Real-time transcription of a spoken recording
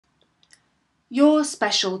Your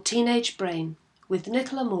Special Teenage Brain with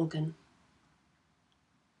Nicola Morgan.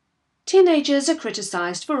 Teenagers are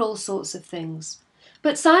criticised for all sorts of things,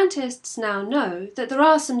 but scientists now know that there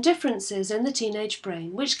are some differences in the teenage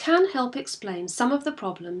brain which can help explain some of the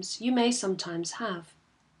problems you may sometimes have.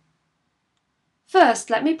 First,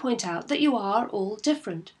 let me point out that you are all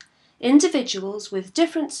different, individuals with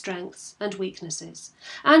different strengths and weaknesses,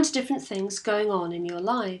 and different things going on in your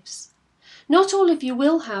lives. Not all of you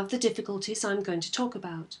will have the difficulties I'm going to talk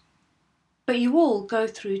about. But you all go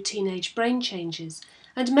through teenage brain changes,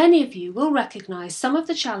 and many of you will recognise some of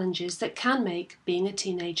the challenges that can make being a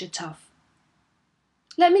teenager tough.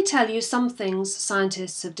 Let me tell you some things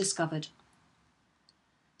scientists have discovered.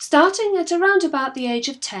 Starting at around about the age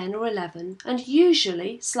of 10 or 11, and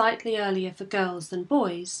usually slightly earlier for girls than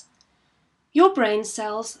boys, your brain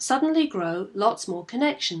cells suddenly grow lots more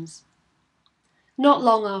connections. Not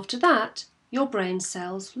long after that, your brain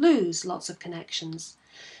cells lose lots of connections.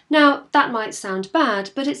 Now, that might sound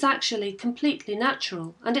bad, but it's actually completely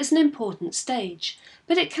natural, and it's an important stage,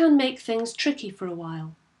 but it can make things tricky for a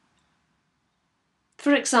while.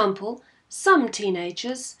 For example, some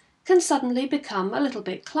teenagers can suddenly become a little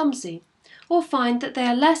bit clumsy, or find that they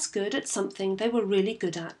are less good at something they were really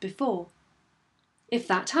good at before. If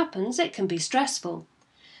that happens, it can be stressful.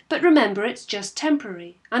 But remember, it's just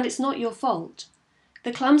temporary, and it's not your fault.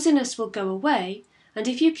 The clumsiness will go away, and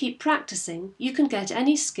if you keep practicing, you can get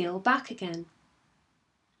any skill back again.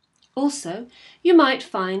 Also, you might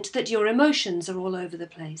find that your emotions are all over the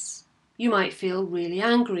place. You might feel really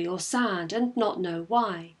angry or sad and not know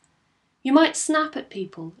why. You might snap at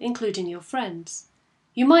people, including your friends.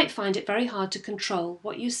 You might find it very hard to control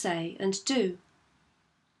what you say and do.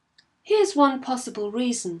 Here's one possible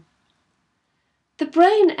reason. The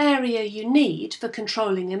brain area you need for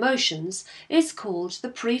controlling emotions is called the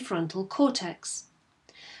prefrontal cortex,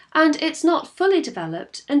 and it's not fully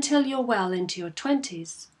developed until you're well into your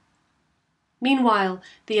 20s. Meanwhile,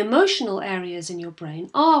 the emotional areas in your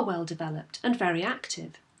brain are well developed and very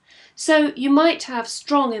active, so you might have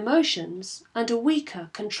strong emotions and a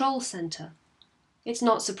weaker control centre. It's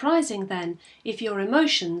not surprising then if your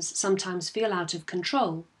emotions sometimes feel out of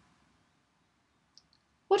control.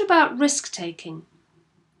 What about risk-taking?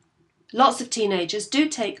 Lots of teenagers do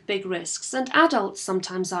take big risks, and adults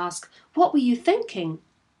sometimes ask, "What were you thinking?"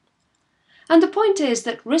 And the point is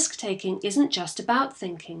that risk-taking isn't just about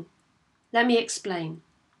thinking. Let me explain.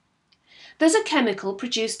 There's a chemical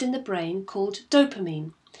produced in the brain called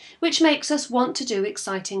dopamine, which makes us want to do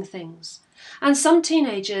exciting things, and some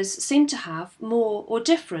teenagers seem to have more or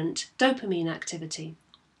different dopamine activity.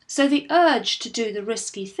 So the urge to do the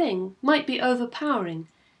risky thing might be overpowering,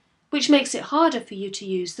 which makes it harder for you to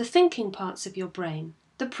use the thinking parts of your brain,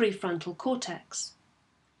 the prefrontal cortex.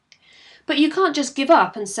 But you can't just give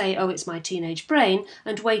up and say, "Oh, it's my teenage brain,"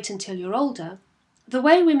 and wait until you're older. The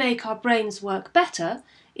way we make our brains work better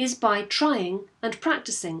is by trying and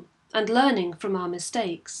practicing and learning from our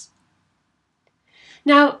mistakes.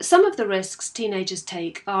 Now, some of the risks teenagers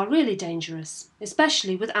take are really dangerous,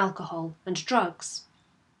 especially with alcohol and drugs.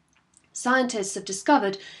 Scientists have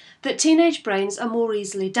discovered that teenage brains are more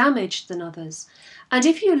easily damaged than others, and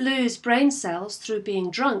if you lose brain cells through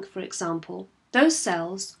being drunk, for example, those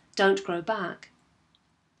cells don't grow back.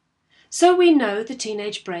 So we know the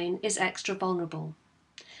teenage brain is extra vulnerable.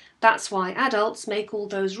 That's why adults make all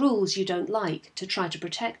those rules you don't like to try to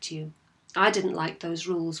protect you. I didn't like those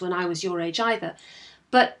rules when I was your age either,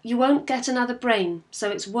 but you won't get another brain,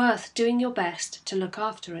 so it's worth doing your best to look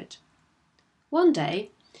after it. One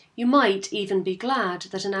day, you might even be glad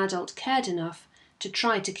that an adult cared enough to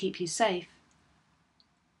try to keep you safe.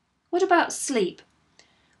 What about sleep?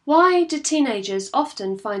 Why do teenagers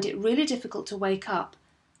often find it really difficult to wake up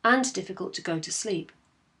and difficult to go to sleep?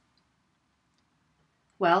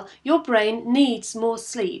 Well, your brain needs more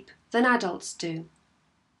sleep than adults do.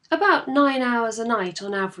 About 9 hours a night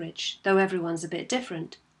on average, though everyone's a bit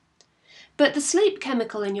different. But the sleep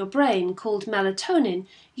chemical in your brain, called melatonin,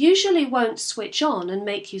 usually won't switch on and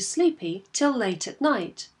make you sleepy till late at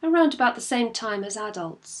night, around about the same time as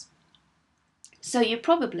adults. So you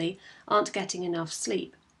probably aren't getting enough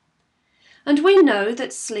sleep. And we know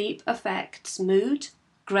that sleep affects mood,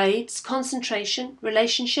 grades, concentration,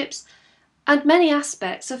 relationships, and many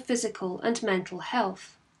aspects of physical and mental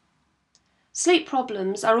health. Sleep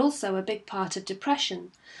problems are also a big part of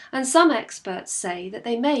depression, and some experts say that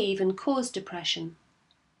they may even cause depression.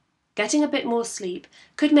 Getting a bit more sleep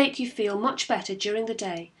could make you feel much better during the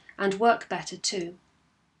day and work better too.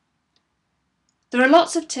 There are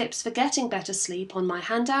lots of tips for getting better sleep on my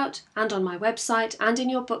handout and on my website and in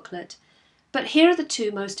your booklet, but here are the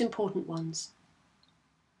two most important ones.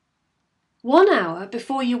 1 hour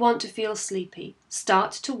before you want to feel sleepy,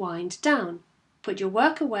 start to wind down. Put your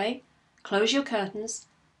work away, close your curtains,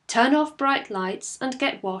 turn off bright lights and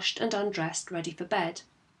get washed and undressed ready for bed.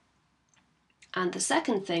 And the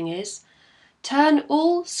second thing is, turn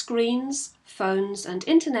all screens, phones and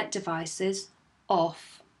internet devices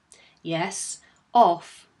off. Yes,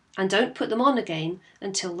 off, and don't put them on again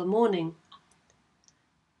until the morning.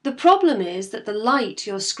 The problem is that the light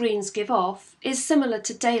your screens give off is similar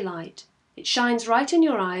to daylight. It shines right in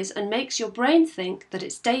your eyes and makes your brain think that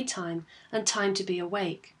it's daytime and time to be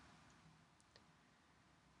awake.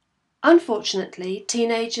 Unfortunately,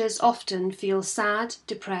 teenagers often feel sad,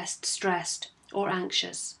 depressed, stressed, or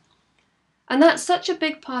anxious. And that's such a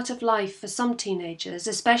big part of life for some teenagers,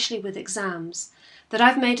 especially with exams, that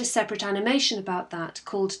I've made a separate animation about that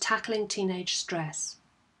called Tackling Teenage Stress.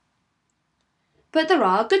 But there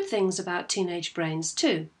are good things about teenage brains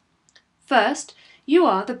too. First, you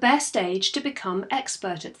are the best age to become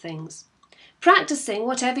expert at things. Practicing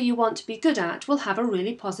whatever you want to be good at will have a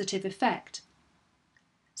really positive effect.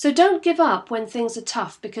 So don't give up when things are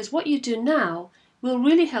tough, because what you do now will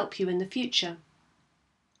really help you in the future.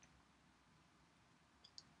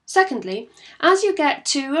 Secondly, as you get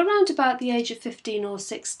to around about the age of 15 or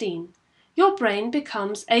 16, your brain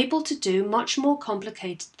becomes able to do much more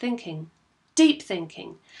complicated thinking. Deep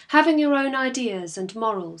thinking, having your own ideas and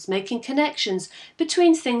morals, making connections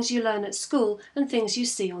between things you learn at school and things you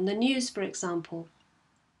see on the news, for example.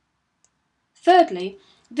 Thirdly,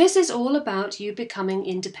 this is all about you becoming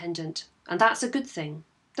independent, and that's a good thing,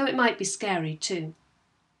 though it might be scary too.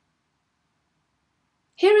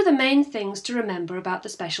 Here are the main things to remember about the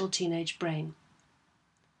special teenage brain.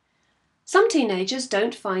 Some teenagers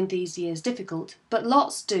don't find these years difficult, but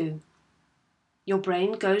lots do. Your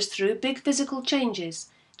brain goes through big physical changes,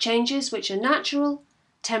 changes which are natural,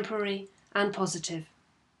 temporary, and positive.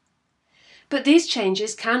 But these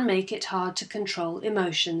changes can make it hard to control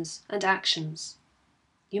emotions and actions.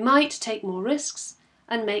 You might take more risks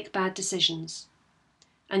and make bad decisions,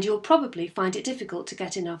 and you'll probably find it difficult to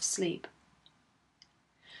get enough sleep.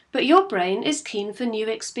 But your brain is keen for new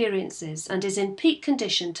experiences and is in peak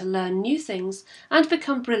condition to learn new things and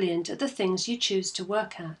become brilliant at the things you choose to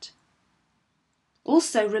work at.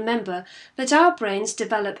 Also remember that our brains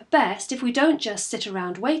develop best if we don't just sit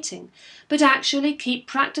around waiting, but actually keep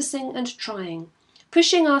practicing and trying,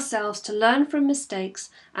 pushing ourselves to learn from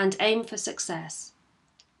mistakes and aim for success.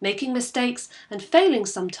 Making mistakes and failing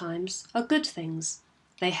sometimes are good things.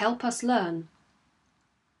 They help us learn.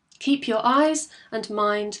 Keep your eyes and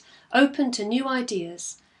mind open to new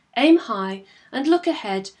ideas, aim high and look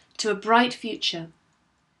ahead to a bright future.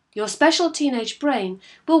 Your special teenage brain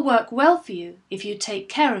will work well for you if you take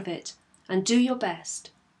care of it and do your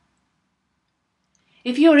best.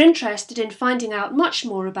 If you're interested in finding out much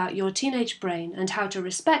more about your teenage brain and how to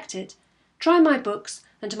respect it, try my books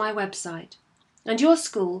and my website. And your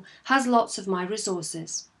school has lots of my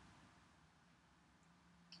resources.